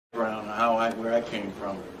where I came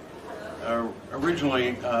from.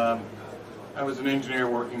 Originally, I was an engineer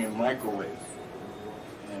working in microwaves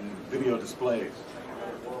and video displays.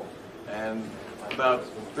 And about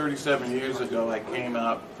 37 years ago, I came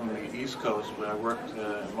out from the East Coast where I worked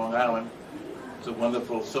in Long Island. It's a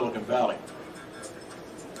wonderful Silicon Valley.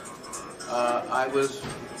 I was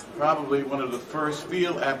probably one of the first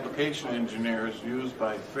field application engineers used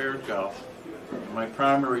by Fairchild. My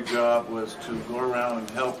primary job was to go around and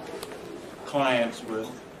help clients with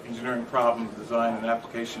engineering problems, design, and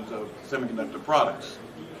applications of semiconductor products.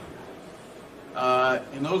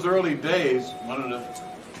 In those early days, one of the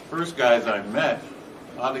first guys I met,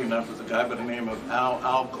 oddly enough, was a guy by the name of Al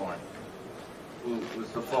Alcorn, who was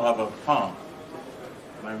the father of Palm.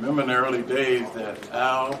 And I remember in the early days that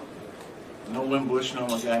Al, Nolan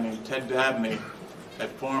Bushnell, and a guy named Ted Dabney had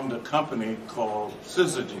formed a company called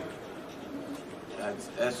Syzygy. That's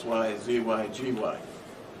S-Y-Z-Y-G-Y.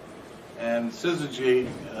 And Syzygy,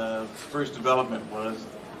 first development was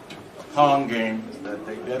a Pong game that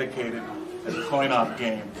they dedicated as a coin-op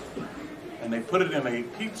game. And they put it in a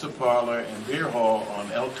pizza parlor and beer hall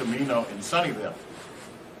on El Camino in Sunnyvale.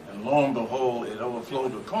 And lo and behold, it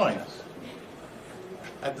overflowed with coins.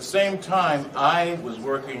 At the same time, I was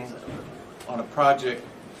working on a project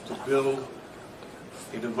to build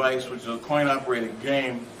a device which was a coin-operated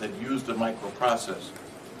game that used a microprocessor.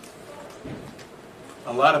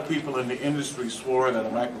 A lot of people in the industry swore that a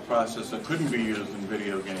microprocessor couldn't be used in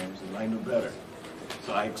video games, and I knew better.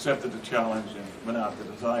 So I accepted the challenge and went out to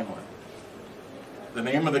design one. The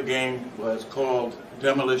name of the game was called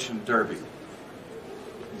Demolition Derby.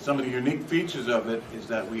 And some of the unique features of it is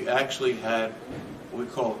that we actually had what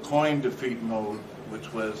we call coin defeat mode,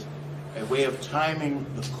 which was a way of timing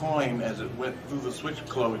the coin as it went through the switch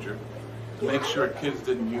closure to make sure kids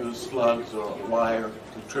didn't use slugs or wire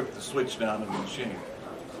to trip the switch down in the machine.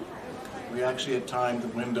 We actually had timed the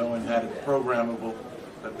window and had it programmable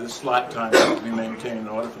that this slot time had to be maintained in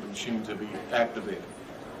order for the machine to be activated.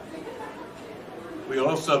 We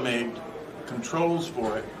also made controls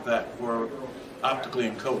for it that were optically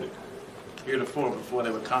encoded. Before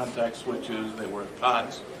they were contact switches, they were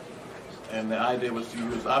pots, and the idea was to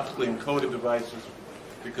use optically encoded devices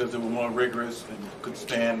because they were more rigorous and could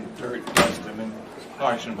stand dirt, dust, and in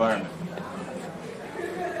harsh environment.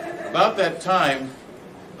 About that time,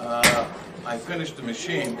 I finished the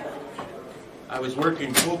machine. I was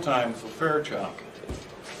working full-time for Fairchild,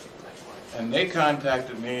 and they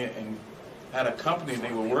contacted me and had a company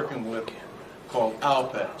they were working with called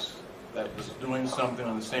Alpex that was doing something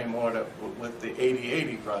on the same order with the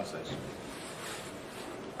 8080 processor.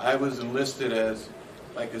 I was enlisted as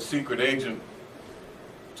like a secret agent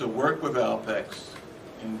to work with Alpex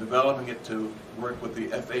in developing it to work with the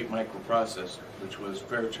F8 microprocessor, which was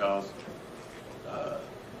Fairchild's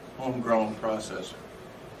homegrown processor.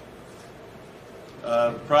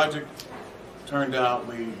 The project turned out,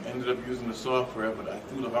 we ended up using the software, but I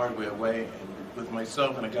threw the hardware away, and with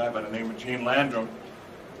myself and a guy by the name of Gene Landrum,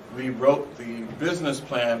 we wrote the business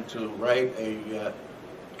plan to write a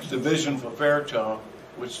division for Fairchild,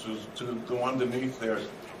 which was to go underneath their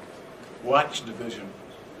watch division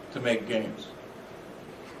to make games.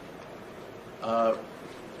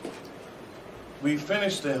 We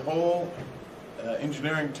finished the whole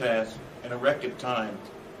engineering task in a record time.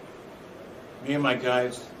 Me and my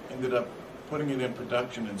guys ended up putting it in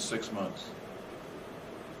production in 6 months.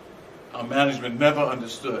 Our management never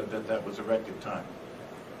understood that that was a record time.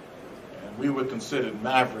 And we were considered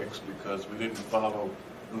mavericks because we didn't follow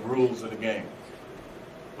the rules of the game.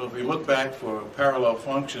 But if we look back for parallel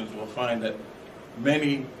functions, we'll find that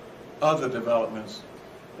many other developments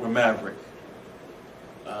were maverick.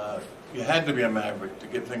 You had to be a maverick to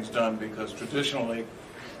get things done because traditionally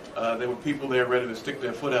there were people there ready to stick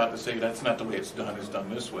their foot out to say that's not the way it's done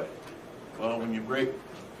this way. Well, when you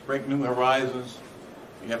break new horizons,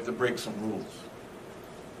 you have to break some rules.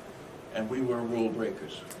 And we were rule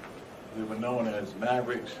breakers. We were known as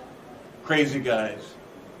mavericks, crazy guys.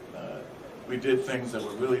 We did things that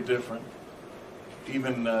were really different.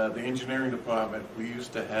 Even the engineering department, we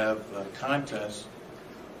used to have contests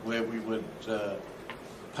where we would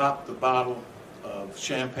pop the bottle of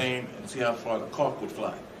champagne and see how far the cork would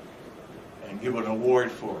fly and give an award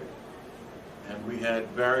for it. And we had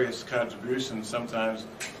various contributions. Sometimes,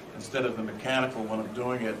 instead of the mechanical one of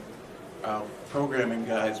doing it, our programming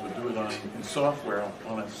guys would do it in software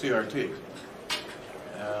on a CRT.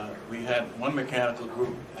 We had one mechanical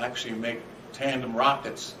group actually make tandem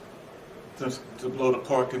rockets to blow the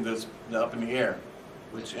cork up in the air,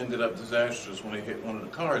 which ended up disastrous when they hit one of the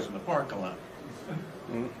cars in the parking lot.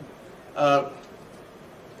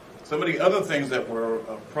 Some of the other things that were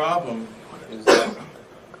a problem is that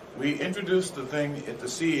we introduced the thing at the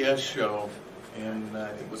CES show in,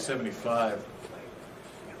 it was 75.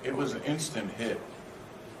 It was an instant hit.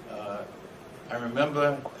 I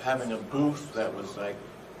remember having a booth that was like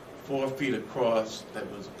 4 feet across that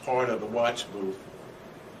was part of the watch booth,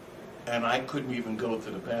 and I couldn't even go to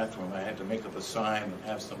the bathroom. I had to make up a sign and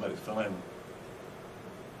have somebody fill in.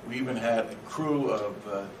 We even had a crew of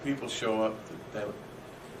people show up that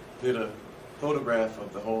did a photograph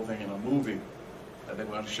of the whole thing in a movie that they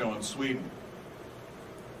were going to show in Sweden.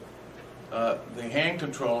 The hand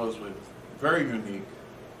controllers were very unique.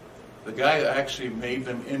 The guy who actually made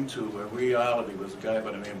them into a reality was a guy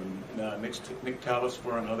by the name of Nick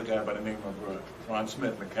Callisfer, another guy by the name of Ron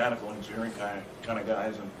Smith, mechanical engineering kind of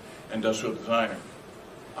guys, and industrial designer.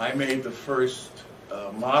 I made the first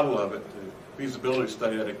model of it, the feasibility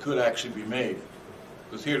study, that it could actually be made.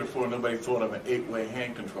 Because heretofore nobody thought of an 8-way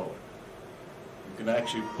hand controller. You can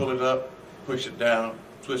actually pull it up, push it down,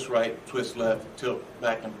 twist right, twist left, tilt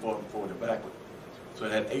back and forth and backward. So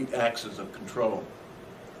it had 8 axes of control.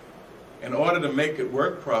 In order to make it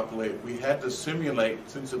work properly, we had to simulate,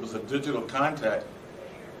 since it was a digital contact,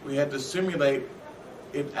 we had to simulate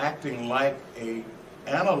it acting like an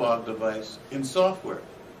analog device in software.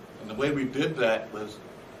 And the way we did that was,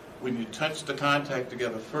 when you touch the contact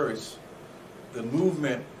together first, the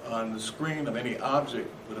movement on the screen of any object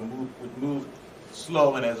would move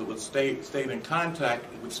slow, and as it would stay in contact,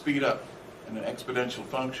 it would speed up in an exponential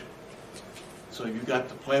function. So you got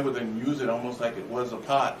to play with it and use it almost like it was a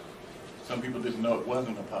pot. Some people didn't know it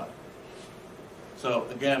wasn't a pot. So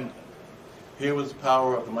again, here was the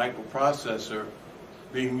power of the microprocessor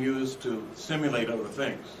being used to simulate other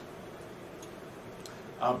things.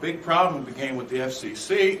 Our big problem became with the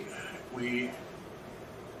FCC. We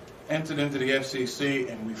entered into the FCC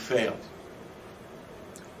and we failed.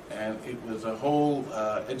 And it was a whole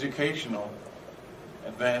educational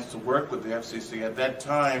advance to work with the FCC. At that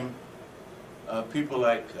time, people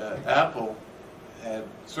like Apple had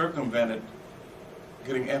circumvented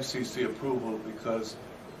getting FCC approval because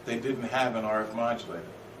they didn't have an RF modulator.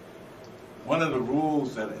 One of the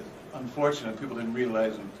rules that is unfortunate people didn't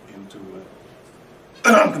realize to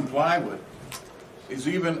comply with is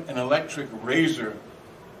even an electric razor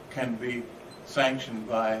can be sanctioned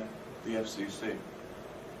by the FCC.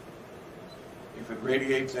 If it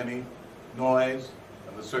radiates any noise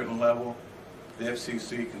of a certain level, the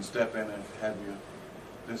FCC can step in and have you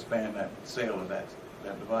disband that sale of that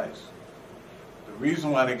device. The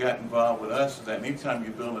reason why they got involved with us is that anytime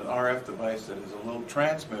you build an RF device that is a little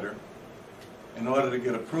transmitter, in order to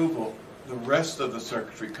get approval, the rest of the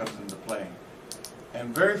circuitry comes into play.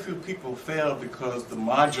 And very few people fail because the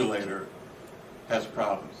modulator has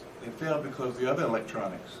problems. They fail because the other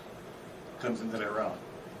electronics comes into their own.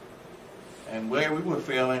 And where we were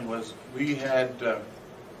failing was we had a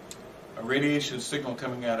radiation signal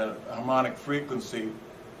coming out at a harmonic frequency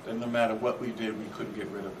that no matter what we did, we couldn't get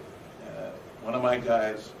rid of it. One of my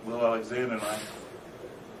guys, Will Alexander, and I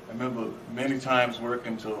remember many times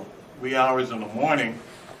working till wee hours in the morning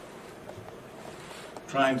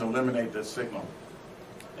trying to eliminate this signal.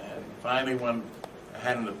 And finally, I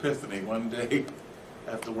had an epiphany one day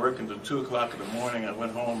after working till 2 o'clock in the morning. I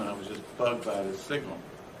went home and I was just bugged by this signal.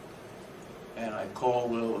 And I called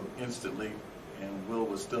Will instantly, and Will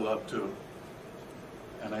was still up too.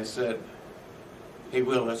 And I said, "Hey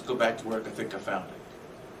Will, let's go back to work. I think I found it."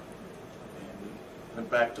 And we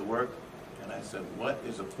went back to work, and I said, "What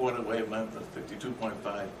is a quarter wavelength of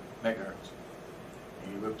 52.5 megahertz?"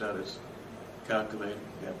 And he whipped out his calculator,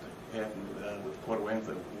 got half with quarter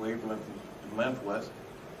wavelength and length was.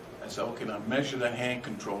 I said, "Okay, now measure that hand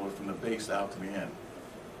controller from the base out to the end,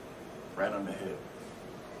 right on the head."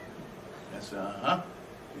 I said, "Uh-huh."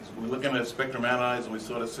 We're looking at a spectrum analyzer, and we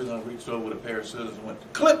saw the signal, reached over with a pair of scissors and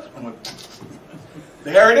went, clip! And went,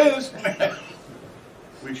 there it is!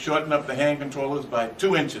 We shortened up the hand controllers by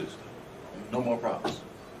 2 inches, and no more problems.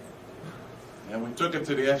 And we took it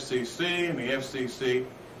to the FCC, and the FCC,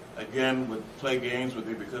 again, would play games with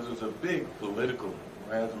it because it was a big political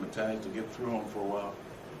razzmatazz to get through them for a while.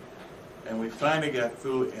 And we finally got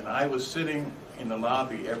through, and I was sitting in the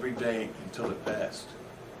lobby every day until it passed.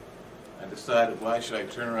 I decided, why should I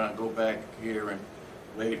turn around and go back here and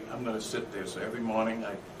wait? I'm going to sit there. So every morning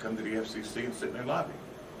I come to the FCC and sit in their lobby.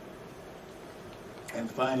 And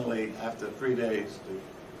finally, after 3 days,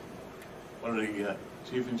 one of the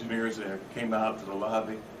chief engineers there came out to the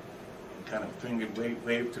lobby and kind of fingered,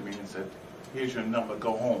 waved to me and said, "Here's your number,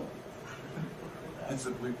 go home." I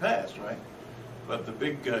said, "We passed, right?" But the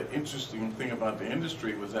big interesting thing about the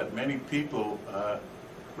industry was that many people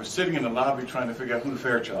were sitting in the lobby trying to figure out who the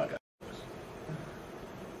Fairchild guy was.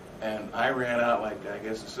 And I ran out like, I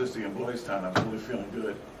guess, a sissy in Boys Town. I was really feeling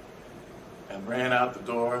good. And ran out the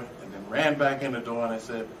door, and then ran back in the door, and I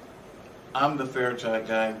said, I'm the Fairchild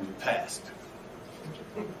guy who passed.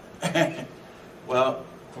 Well,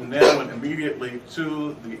 from there I went immediately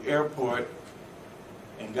to the airport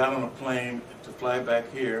and got on a plane to fly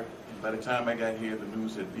back here. And by the time I got here, the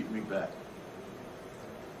news had beat me back.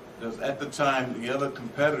 Because at the time, the other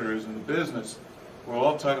competitors in the business were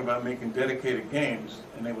all talking about making dedicated games,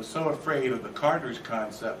 and they were so afraid of the cartridge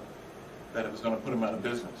concept that it was going to put them out of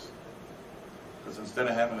business. Because instead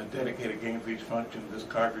of having a dedicated game for each function, this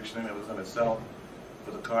cartridge thing that was going to sell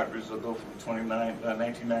for the cartridge will go from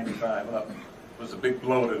 1995 up was a big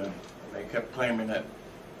blow to them. And they kept claiming that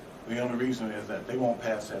the only reason is that they won't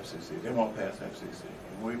pass FCC. They won't pass FCC.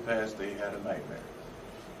 And when we passed, they had a nightmare.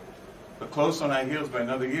 But close on our heels by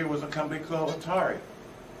another year was a company called Atari.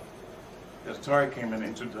 As Atari came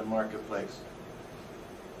into the marketplace.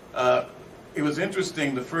 It was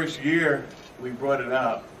interesting, the first year we brought it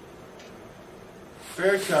out,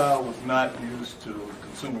 Fairchild was not used to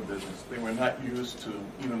consumer business. They were not used to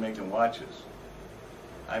even making watches.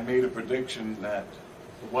 I made a prediction that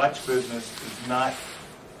the watch business is not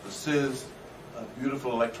the sizz of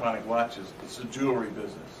beautiful electronic watches, it's a jewelry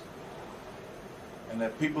business. And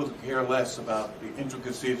that people care less about the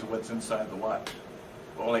intricacies of what's inside the watch.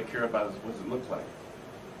 All they care about is what it looks like.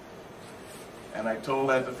 And I told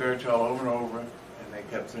that to Fairchild over and over, and they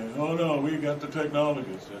kept saying, oh no, we got the technology.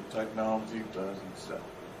 I said, technology doesn't sell.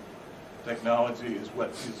 Technology is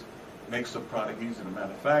what makes the product easy to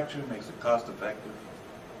manufacture, makes it cost effective,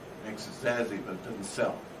 makes it snazzy, but it doesn't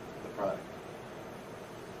sell the product.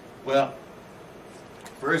 Well,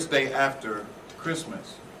 first day after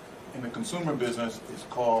Christmas, in the consumer business, is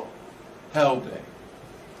called Hell Day.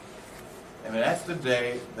 And that's the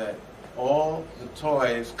day that all the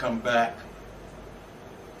toys come back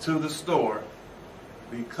to the store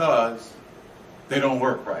because they don't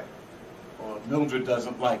work right, or Mildred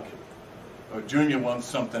doesn't like it, or Junior wants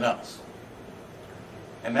something else.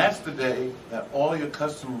 And that's the day that all your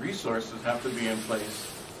customer resources have to be in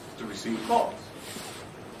place to receive calls.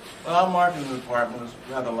 Well, our marketing department was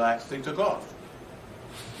rather lax. They took off.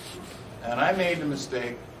 And I made the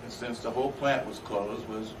mistake, and since the whole plant was closed,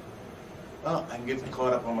 was, well, I can get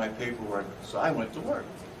caught up on my paperwork, so I went to work.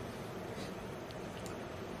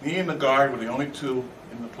 Me and the guard were the only two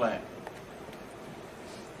in the plant.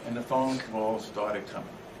 And the phone calls started coming.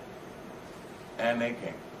 And they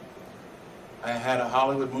came. I had a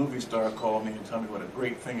Hollywood movie star call me and tell me what a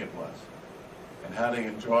great thing it was, and how they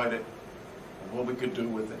enjoyed it, and what we could do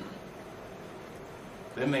with it.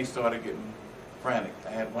 Then they started getting frantic.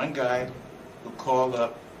 I had one guy who called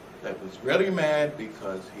up that was really mad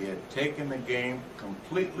because he had taken the game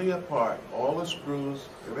completely apart, all the screws,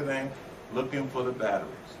 everything, looking for the batteries.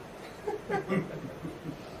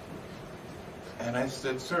 And I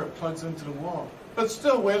said, sir, it plugs into the wall. But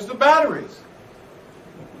still, where's the batteries?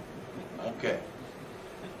 Okay.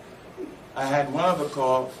 I had one other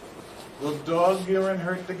call. Will dog urine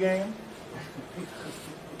hurt the game?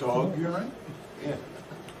 Dog urine? Yeah.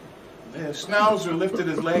 The Schnauzer lifted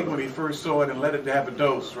his leg when he first saw it and let it have a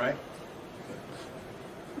dose, right?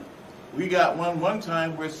 We got one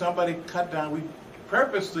time where somebody cut down, we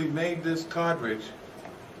purposely made this cartridge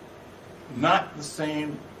not the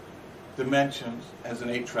same dimensions as an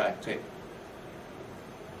 8-track tape.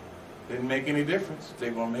 Didn't make any difference. They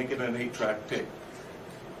were going to make it an 8-track tape.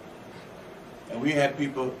 And we had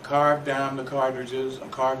people carve down the cartridges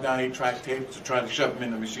and carve down 8-track tapes to try to shove them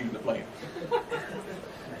in the machine to play them.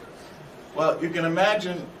 Well, you can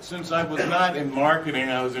imagine, since I was not in marketing,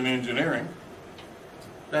 I was in engineering,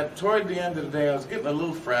 that toward the end of the day I was getting a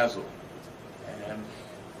little frazzled. And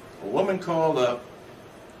a woman called up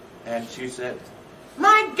and she said,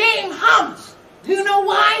 my game hums. Do you know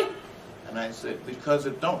why? And I said, because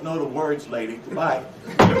it don't know the words, lady. Goodbye.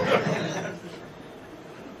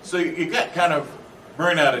 So you got kind of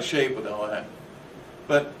burned out of shape with all that.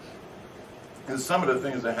 But some of the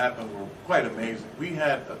things that happened were quite amazing. We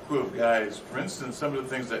had a crew of guys, for instance, some of the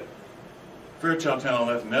things that Fairchild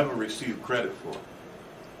 1011 never received credit for.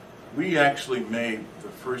 We actually made the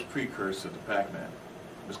first precursor to Pac-Man.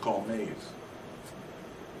 It was called Maze.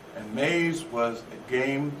 And Maze was a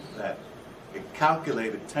game that it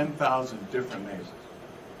calculated 10,000 different mazes.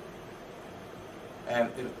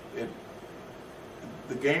 And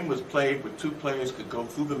the game was played with 2 players could go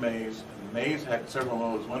through the maze. And the maze had several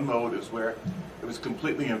modes. One mode is where it was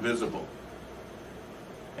completely invisible.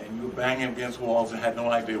 And you were banging against walls and had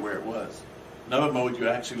no idea where it was. Another mode, you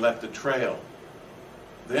actually left a trail.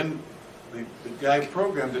 Then the guy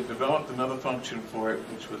programmed it, developed another function for it,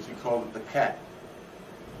 which was, he called it the cat.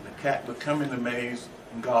 The cat would come in the maze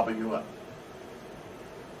and gobble you up.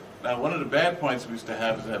 Now, one of the bad points we used to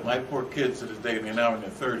have is that my poor kids to this day, they're now in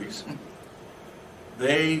their 30s,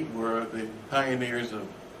 they were the pioneers of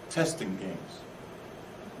testing games.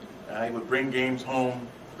 I would bring games home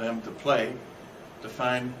for them to play to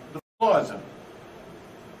find the flaws in them.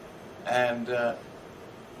 And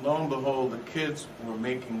lo and behold, the kids were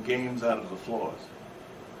making games out of the flaws.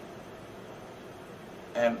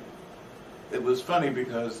 And it was funny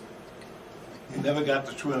because you never got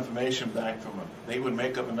the true information back from them. They would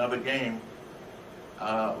make up another game,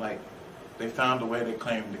 like they found a way, they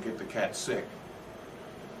claimed, to get the cat sick.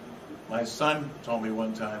 My son told me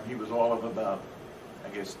one time, he was all of about, I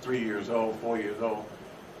guess, 3 years old, 4 years old.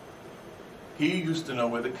 He used to know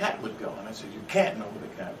where the cat would go. And I said, you can't know where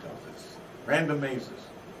the cat goes. It's random mazes.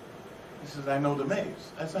 He says, I know the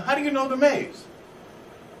maze. I said, how do you know the maze?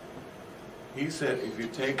 He said, if you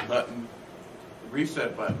take the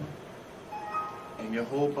reset button, and you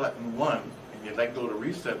hold button 1, and you let go the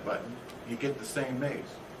reset button, you get the same maze.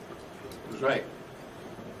 He was right.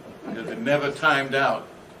 Because it never timed out.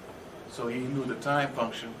 So he knew the time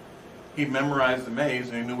function. He memorized the maze,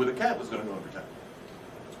 and he knew where the cat was going to go every time.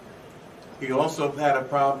 He also had a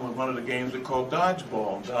problem with one of the games we called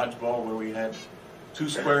dodgeball. Dodgeball, where we had 2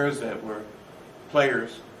 squares that were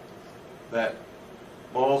players, that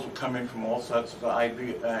balls would come in from all sorts of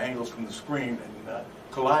angles from the screen and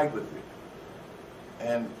collide with you.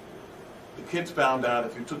 And the kids found out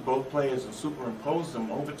if you took both players and superimposed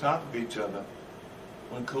them over top of each other,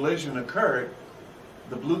 when collision occurred,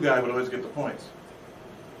 the blue guy would always get the points.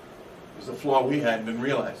 It was a flaw we had and didn't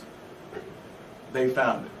realize it. They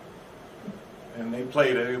found it. And they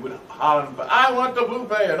played it. They would holler, but I want the blue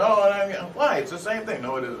player. No, why? It's the same thing.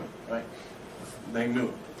 No, it isn't. Right? They knew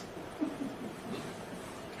it.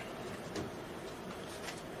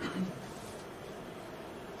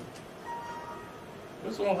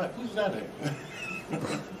 What's all that? Who's that?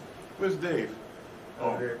 Where's Dave?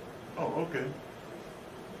 Oh, here. Oh, okay.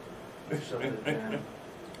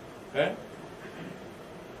 Huh?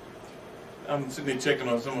 I'm sitting there checking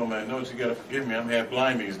on some of my notes. You got to forgive me. I'm half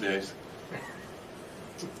blind these days.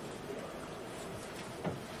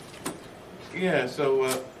 Yeah,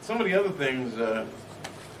 so some of the other things that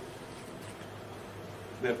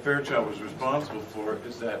Fairchild was responsible for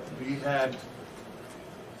is that we had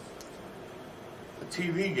a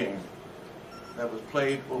TV game that was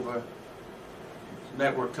played over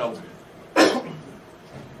network television. And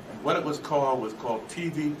what it was called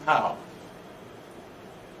TV POW.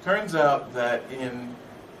 Turns out that in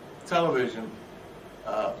television,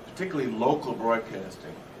 particularly local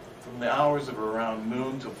broadcasting, from the hours of around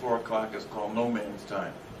noon to 4 o'clock is called no man's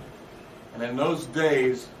time. And in those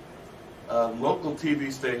days, local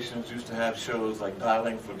TV stations used to have shows like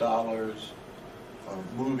Dialing for Dollars, or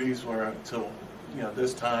movies were until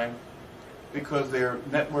this time, because their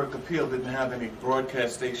network appeal didn't have any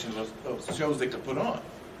broadcast stations of shows they could put on.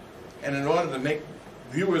 And in order to make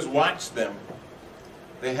viewers watch them,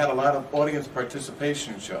 they had a lot of audience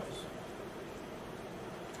participation shows.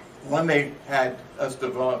 One they had us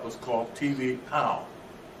develop was called TV POW.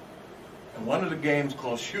 And one of the games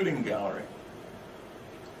called Shooting Gallery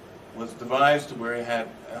was devised to where it had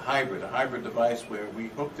a hybrid device where we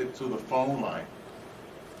hooked it to the phone line.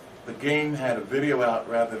 The game had a video out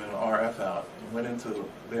rather than an RF out and went into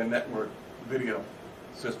their network video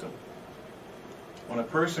system. When a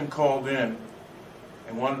person called in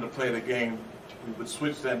and wanted to play the game, we would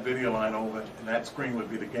switch that video line over and that screen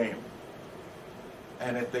would be the game.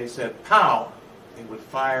 And if they said POW, they would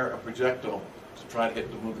fire a projectile to try to hit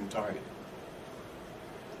the moving target.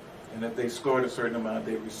 And if they scored a certain amount,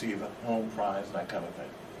 they'd receive a home prize, that kind of thing.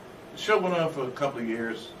 The show went on for a couple of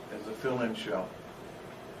years as a fill-in show.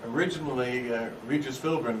 Originally, Regis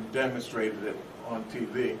Philbin demonstrated it on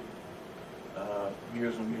TV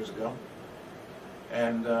years and years ago.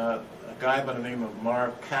 And a guy by the name of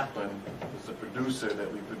Marv Kaplan was the producer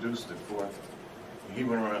that we produced it for. He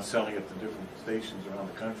went around selling it to different stations around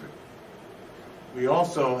the country. We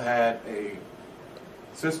also had a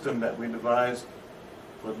system that we devised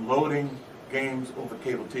for loading games over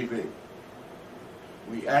cable TV.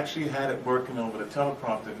 We actually had it working over the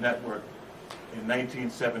teleprompter network in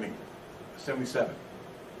 1977.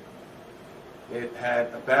 It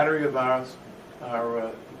had a battery of our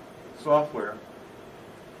software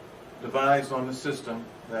devised on the system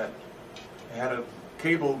that had a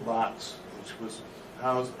cable box which was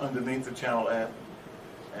housed underneath the channel F,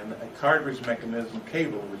 and a cartridge mechanism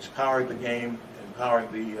cable which powered the game and powered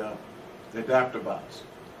the adapter box.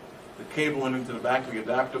 The cable went into the back of the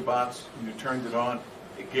adapter box. When you turned it on,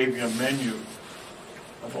 it gave you a menu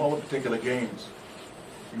of all the particular games.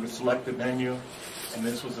 You would select the menu, and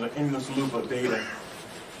this was an endless loop of data.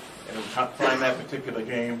 And it would find that particular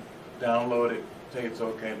game, download it, say it's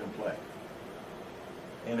okay, and then play.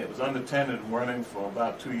 And it was unattended and running for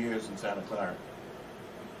about 2 years in Santa Clara.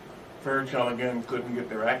 Fairchild, again, couldn't get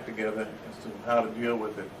their act together as to how to deal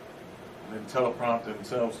with it. And then teleprompter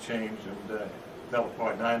themselves changed and fell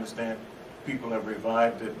apart. And I understand people have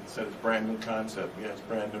revived it and said it's a brand new concept. Yes,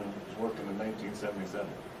 brand new. It was working in 1977.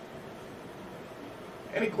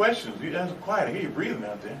 Any questions? You guys are quiet. I hear you breathing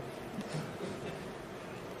out there.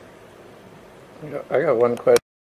 I got one question.